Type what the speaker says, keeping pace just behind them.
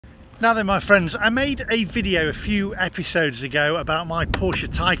Now then, my friends, I made a video a few episodes ago about my Porsche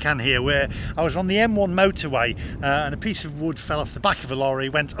Taycan here, where I was on the M1 motorway and a piece of wood fell off the back of a lorry,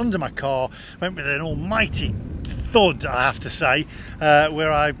 went under my car, went with an almighty thud, I have to say,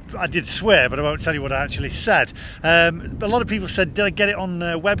 where I did swear, but I won't tell you what I actually said. A lot of people said, did I get it on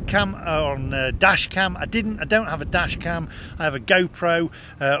webcam or on dash cam? I didn't. I don't have a dash cam. I have a GoPro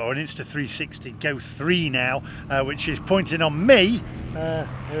or an Insta360 Go 3 now, which is pointing on me.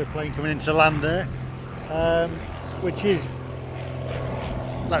 Aeroplane coming into land there, which is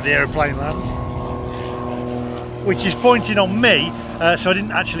like the aeroplane land, which is pointing on me, so I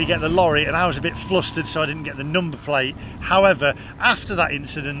didn't actually get the lorry, and I was a bit flustered, so I didn't get the number plate. However, after that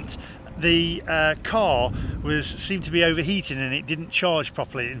incident, the car seemed to be overheating and it didn't charge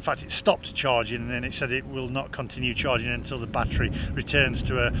properly. In fact, it stopped charging, and then it said it will not continue charging until the battery returns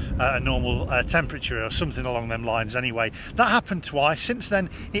to a normal temperature or something along them lines. Anyway, that happened twice. Since then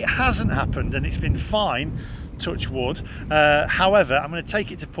it hasn't happened and it's been fine, touch wood. However, I'm going to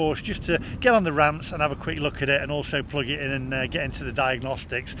take it to Porsche just to get on the ramps and have a quick look at it, and also plug it in and get into the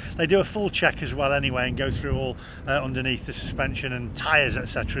diagnostics. They do a full check as well anyway, and go through all underneath the suspension and tyres,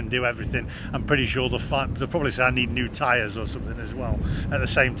 etc., and do everything. I'm pretty sure they'll probably say I need new tyres or something as well at the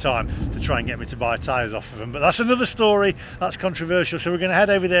same time to try and get me to buy tyres off of them. But that's another story, that's controversial. So we're going to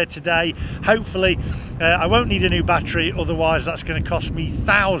head over there today. Hopefully I won't need a new battery, otherwise that's going to cost me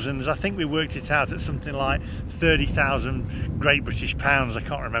thousands. I think we worked it out at something like 30,000 Great British pounds. I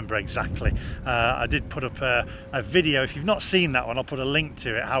can't remember exactly. I did put up a video. If you've not seen that one, I'll put a link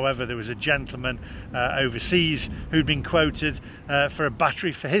to it. However, there was a gentleman overseas who'd been quoted for a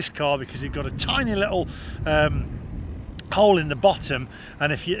battery for his car because he'd got a tiny little hole in the bottom,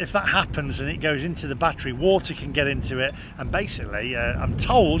 and if that happens and it goes into the battery, water can get into it, and basically I'm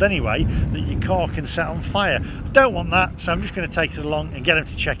told anyway that your car can set on fire. I don't want that, so I'm just going to take it along and get him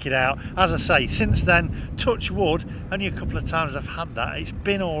to check it out. As I say, since then, touch wood, only a couple of times I've had that, it's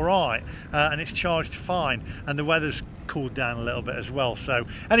been all right, and it's charged fine, and the weather's cooled down a little bit as well. So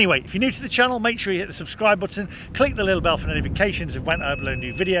anyway, if you're new to the channel, make sure you hit the subscribe button, click the little bell for notifications of when I upload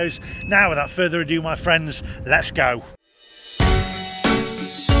new videos. Now, without further ado, my friends, let's go.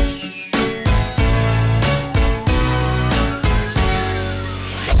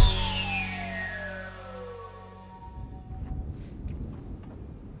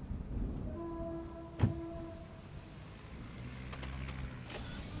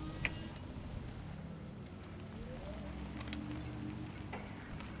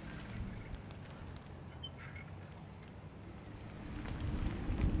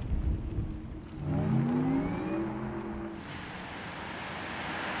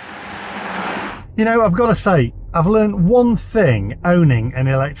 You know, I've got to say, I've learned one thing owning an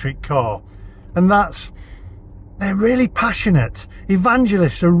electric car, and that's they're really passionate.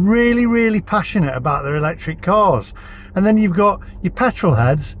 Evangelists are really, really passionate about their electric cars. And then you've got your petrol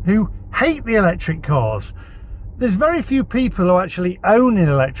heads who hate the electric cars. There's very few people who actually own an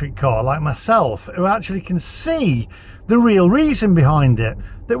electric car, like myself, who actually can see the real reason behind it,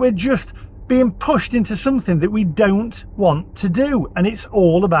 that we're just being pushed into something that we don't want to do, and it's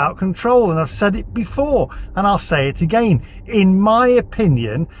all about control. And I've said it before and I'll say it again, in my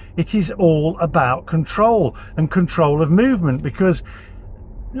opinion it is all about control and control of movement, because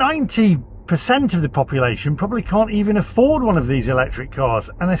 90% of the population probably can't even afford one of these electric cars,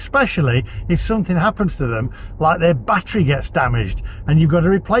 and especially if something happens to them, like their battery gets damaged and you've got to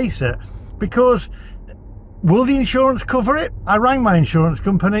replace it. Because will the insurance cover it? I rang my insurance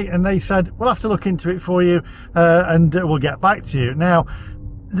company and they said, we'll have to look into it for you and we'll get back to you. Now,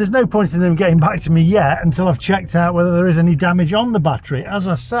 there's no point in them getting back to me yet until I've checked out whether there is any damage on the battery. As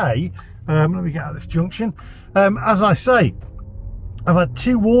I say, let me get out of this junction. As I say, I've had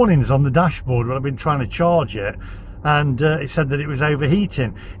 2 warnings on the dashboard when I've been trying to charge it, and it said that it was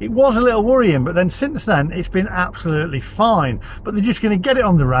overheating. It was a little worrying, but then since then it's been absolutely fine. But they're just going to get it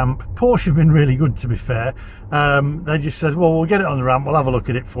on the ramp. Porsche have been really good, to be fair. They just says, well, we'll get it on the ramp, we'll have a look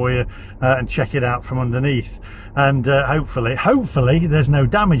at it for you and check it out from underneath, and hopefully there's no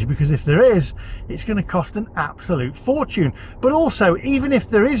damage, because if there is, it's going to cost an absolute fortune. But also, even if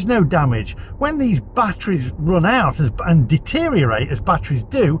there is no damage, when these batteries run out and deteriorate, as batteries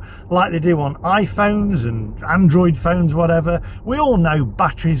do, like they do on iPhones and Android phones, whatever, we all know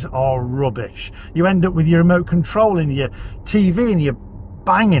batteries are rubbish. You end up with your remote control in your TV and you're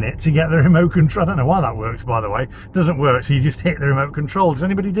banging it to get the remote control. I don't know why that works, by the way. It doesn't work, so you just hit the remote control. Does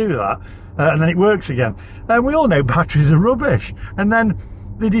anybody do that? And then it works again. We all know batteries are rubbish, and then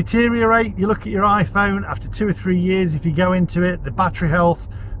they deteriorate. You look at your iPhone after 2 or 3 years, if you go into it, the battery health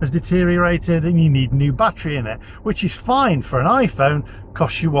has deteriorated and you need a new battery in it, which is fine for an iPhone.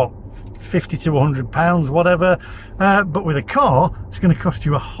 Costs you what, 50 to 100 pounds, whatever, but with a car it's going to cost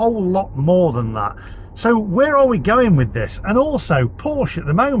you a whole lot more than that. So where are we going with this? And also Porsche at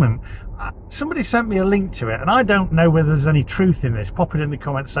the moment, somebody sent me a link to it, and I don't know whether there's any truth in this. Pop it in the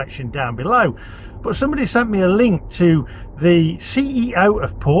comment section down below. But somebody sent me a link to the CEO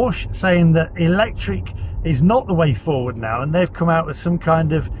of Porsche saying that electric is not the way forward now, and they've come out with some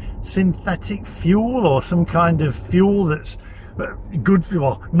kind of synthetic fuel, or some kind of fuel that's good for,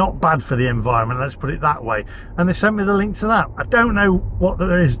 well, not bad for the environment, let's put it that way. And they sent me the link to that. I don't know what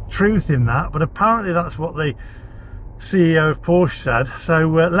there is truth in that, but apparently that's what the CEO of Porsche said. So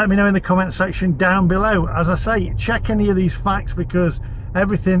let me know in the comment section down below. As I say, check any of these facts, because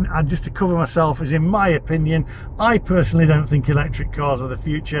everything, just to cover myself, is in my opinion. I personally don't think electric cars are the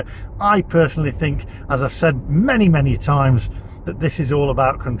future. I personally think, as I've said many times, that this is all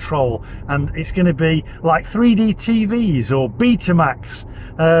about control, and it's going to be like 3D TVs or Betamax.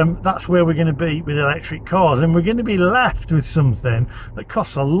 That's where we're going to be with electric cars, and we're going to be left with something that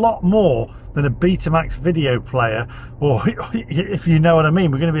costs a lot more than a Betamax video player, or if you know what I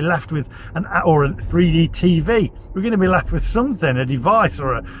mean. We're going to be left with a 3D TV. We're going to be left with something, a device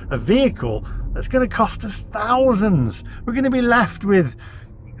or a vehicle that's going to cost us thousands. We're going to be left with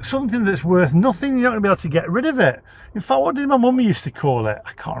something that's worth nothing. You're not going to be able to get rid of it. In fact, what did my mum used to call it?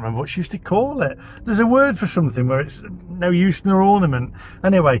 I can't remember what she used to call it. There's a word for something where it's no use nor ornament.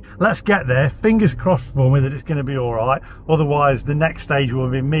 Anyway, let's get there. Fingers crossed for me that it's going to be all right. Otherwise, the next stage will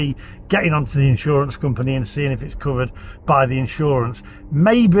be me getting onto the insurance company and seeing if it's covered by the insurance.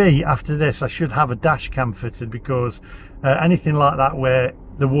 Maybe after this I should have a dash cam fitted, because anything like that where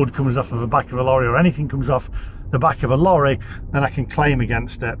the wood comes off of the back of a lorry, or anything comes off the back of a lorry, then I can claim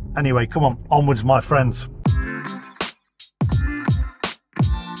against it. Anyway, come on, onwards my friends.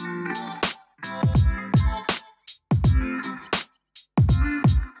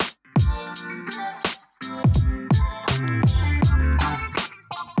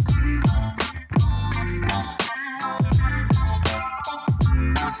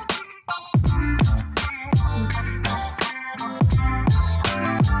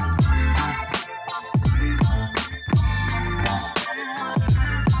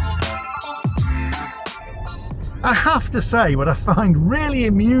 I have to say, what I find really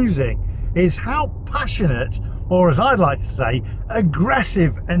amusing is how passionate, or as I'd like to say,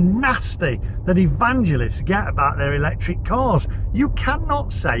 aggressive and nasty, that evangelists get about their electric cars. You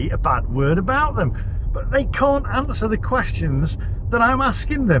cannot say a bad word about them, but they can't answer the questions that I'm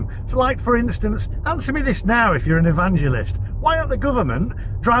asking them. Like, for instance, answer me this now if you're an evangelist. Why aren't the government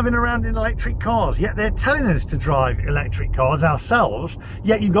driving around in electric cars? Yet they're telling us to drive electric cars ourselves.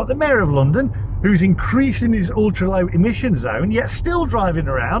 Yet you've got the Mayor of London, who's increasing his ultra-low emission zone, yet still driving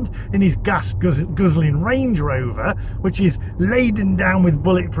around in his gas-guzzling Range Rover, which is laden down with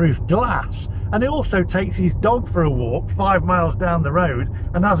bulletproof glass. And he also takes his dog for a walk 5 miles down the road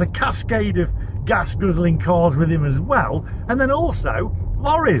and has a cascade of gas-guzzling cars with him as well. And then also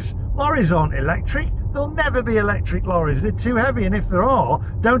lorries. Lorries aren't electric. There'll never be electric lorries. They're too heavy, and if there are,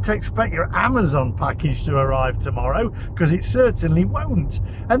 don't expect your Amazon package to arrive tomorrow, because it certainly won't.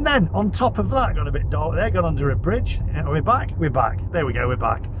 And then on top of that, got a bit dark there, got under a bridge. We're back. There we go, we're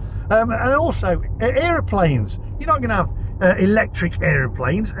back. And also aeroplanes. You're not going to have electric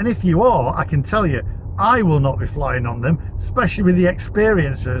aeroplanes, and if you are, I can tell you, I will not be flying on them, especially with the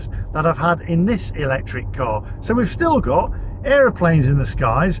experiences that I've had in this electric car. So we've still got aeroplanes in the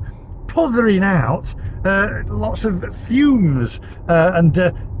skies, puthering out lots of fumes and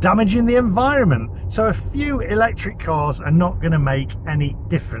damaging the environment. So a few electric cars are not going to make any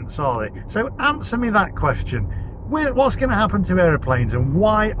difference, are they? So answer me that question. What's going to happen to aeroplanes, and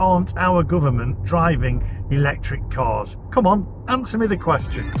why aren't our government driving electric cars? Come on, answer me the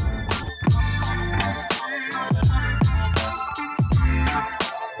question.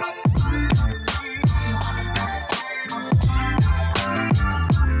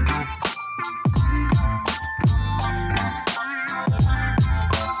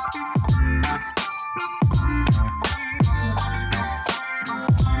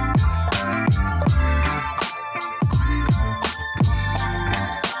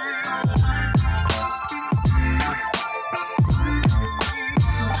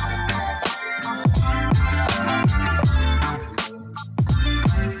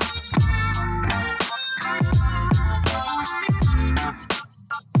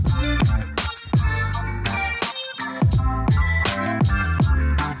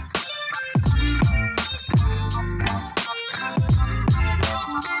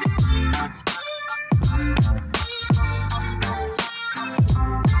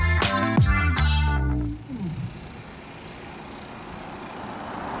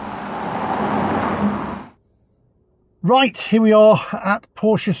 Right, here we are at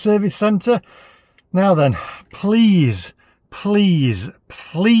Porsche Service Centre. Now then, please, please,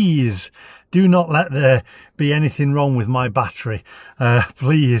 please do not let there be anything wrong with my battery.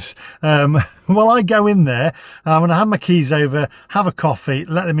 Please. While I go in there, I'm going to hand my keys over, have a coffee,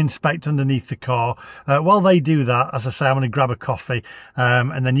 let them inspect underneath the car. While they do that, as I say, I'm going to grab a coffee,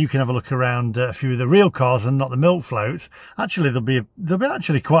 and then you can have a look around a few of the real cars and not the milk floats. Actually, there'll be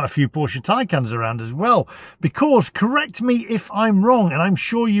actually quite a few Porsche Taycans around as well, because, correct me if I'm wrong, and I'm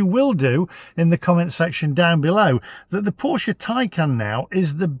sure you will do in the comment section down below, that the Porsche Taycan now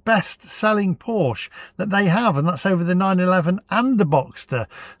is the best selling Porsche that they have, and that's over the 911 and the Boxster.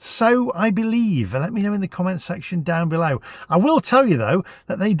 So I believe. Let me know in the comment section down below. I will tell you though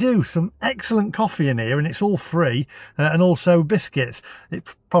that they do some excellent coffee in here, and it's all free, and also biscuits.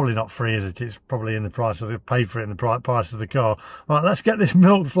 It's probably not free, is it? It's probably in the price of the paid for it in the price of the car. Right, let's get this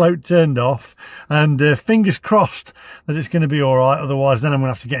milk float turned off, and fingers crossed that it's going to be all right. Otherwise, then I'm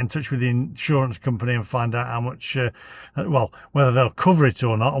going to have to get in touch with the insurance company and find out how much, well, whether they'll cover it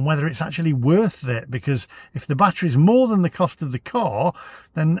or not, and whether it's actually worth it. Because if the battery is more than the cost of the car,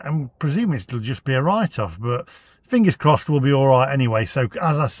 then I'm presuming it'll just be a write-off. But fingers crossed we'll be all right anyway. So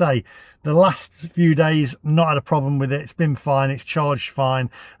as I say, the last few days not had a problem with it. It's been fine, it's charged fine,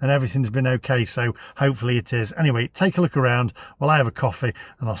 and everything's been okay, so hopefully it is. Anyway, take a look around while I have a coffee,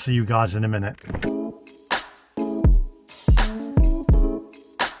 and I'll see you guys in a minute.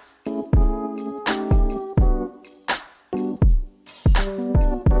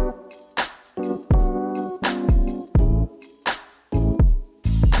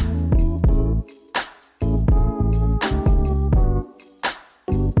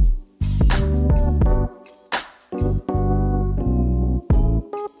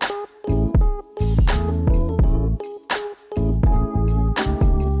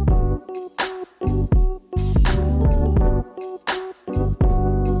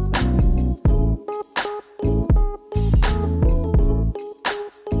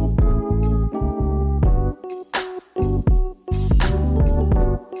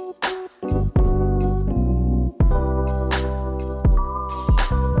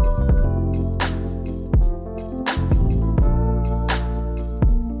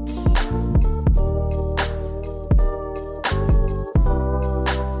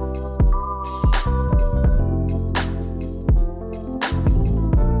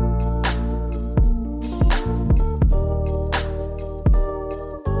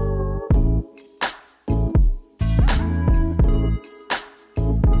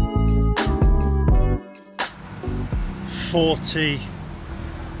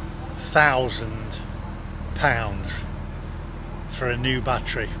 40,000 pounds for a new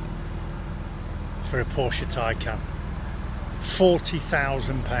battery for a Porsche Taycan.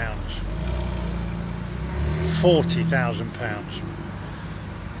 40,000 pounds. 40,000 pounds.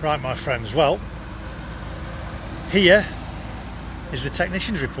 Right, my friends, well, here is the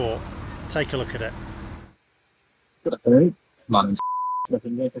technician's report. Take a look at it. Good afternoon, my name's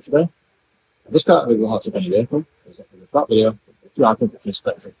today. I just got a little hot of any vehicle. That video, I think it's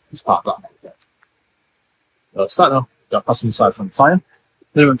expected. It's part of that. So starting off, got passenger side front tyre.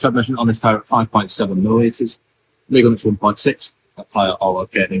 Minimum tread measurement on this tyre at 5.7 millimetres. Legal limits 1.6. That tyre all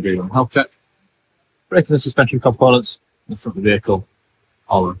okay and agreed on health check. Braking and suspension components in the front of the vehicle,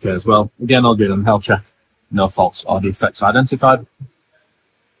 all okay as well. Again, all agreed on health check. No faults or defects identified.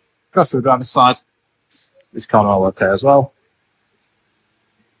 Across to the driver's side, this corner all okay as well.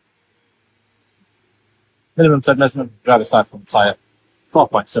 Minimum tread measurement, driver's side front tyre,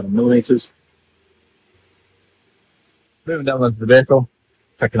 4.7 millimetres. Moving down the vehicle,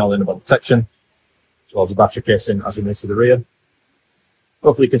 checking all the inboard protection, as well as the battery casing as we move to the rear.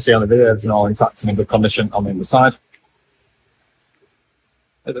 Hopefully you can see on the video, everything all intact and in good condition on the underside.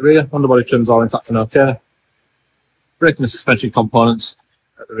 At the rear, underbody trim's all intact and okay. Braking and suspension components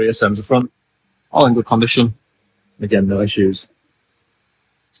at the rear, same as the front, all in good condition. Again, no issues.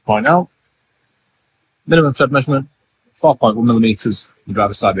 To point out, minimum tread measurement, 4.1 millimetres on the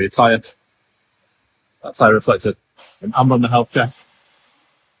driver's side rear tyre. That tyre reflected in amber on the health check.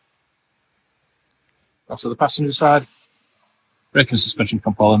 Also the passenger side, braking and suspension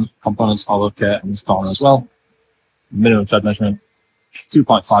components all okay in this corner as well. Minimum tread measurement,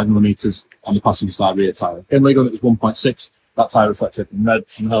 2.5 millimetres on the passenger side rear tyre. In legal it was 1.6. That tyre reflected in red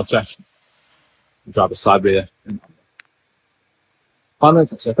from the health check. The driver's side rear. Finally,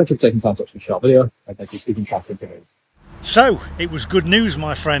 so thank you for taking time to watch this short video, and thank you for keeping track of the news. So, it was good news,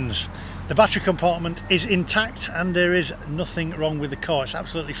 my friends. The battery compartment is intact and there is nothing wrong with the car. It's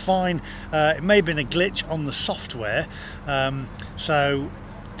absolutely fine. It may have been a glitch on the software, so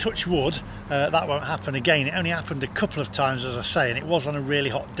touch wood, that won't happen again. It only happened a couple of times, as I say, and it was on a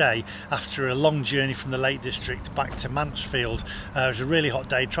really hot day after a long journey from the Lake District back to Mansfield. It was a really hot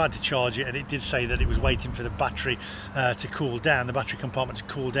day. Tried to charge it and it did say that it was waiting for the battery to cool down, the battery compartment to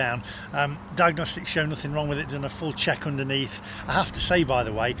cool down. Diagnostics show nothing wrong with it, done a full check underneath. I have to say, by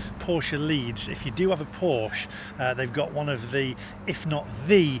the way, Porsche Leeds, if you do have a Porsche, they've got one of the, if not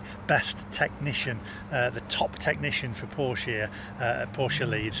the best technician, the top technician for Porsche here at Porsche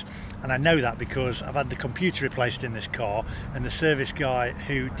Leeds. And I know that because I've had the computer replaced in this car, and the service guy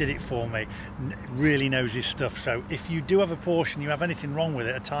who did it for me really knows his stuff. So if you do have a Porsche and you have anything wrong with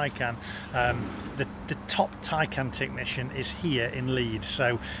it, a Taycan, the top Taycan technician is here in Leeds.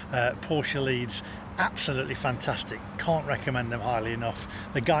 So Porsche Leeds, absolutely fantastic. Can't recommend them highly enough.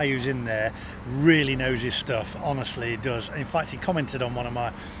 The guy who's in there really knows his stuff. Honestly, he does. In fact, he commented on one of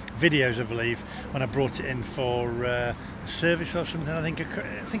my videos, I believe, when I brought it in for service or something. I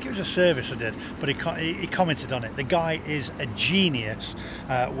think it was a service I did, but he commented on it. The guy is a genius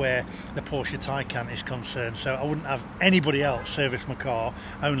where the Porsche Taycan is concerned. So I wouldn't have anybody else service my car,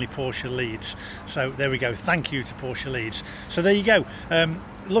 only Porsche Leeds. So there we go. Thank you to Porsche Leeds. So there you go.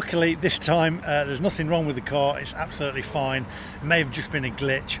 Luckily this time there's nothing wrong with the car. It's absolutely fine. It may have just been a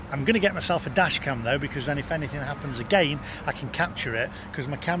glitch. I'm going to get myself a dash cam though, because then if anything happens again I can capture it, because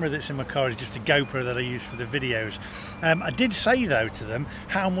my camera that's in my car is just a GoPro that I use for the videos. I did say though to them,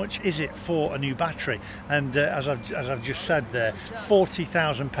 how much is it for a new battery? And as I've just said there,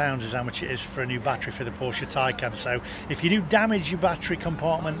 £40,000 is how much it is for a new battery for the Porsche Taycan. So if you do damage your battery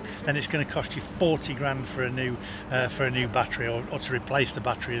compartment, then it's going to cost you 40 grand for a new battery, or to replace the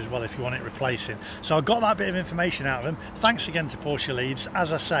battery as well if you want it replacing. So I got that bit of information out of them. Thanks again to Porsche Leeds.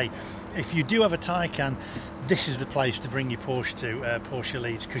 As I say, if you do have a Taycan, this is the place to bring your Porsche to, Porsche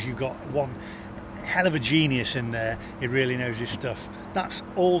Leeds, because you've got one hell of a genius in there. He really knows his stuff. That's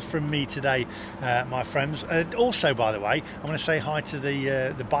all from me today, my friends. Also, by the way, I'm going to say hi to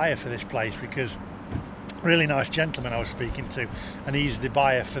the buyer for this place, because really nice gentleman I was speaking to, and he's the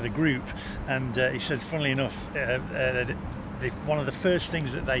buyer for the group, and he said, funnily enough, one of the first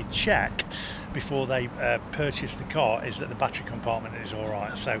things that they check before they purchase the car is that the battery compartment is all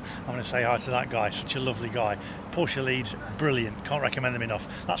right. So I'm going to say hi to that guy. Such a lovely guy. Porsche Leeds, brilliant. Can't recommend them enough.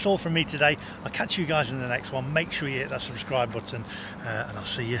 That's all from me today. I'll catch you guys in the next one. Make sure you hit that subscribe button, and I'll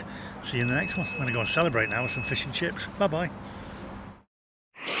see you in the next one. I'm going to go and celebrate now with some fish and chips. Bye bye.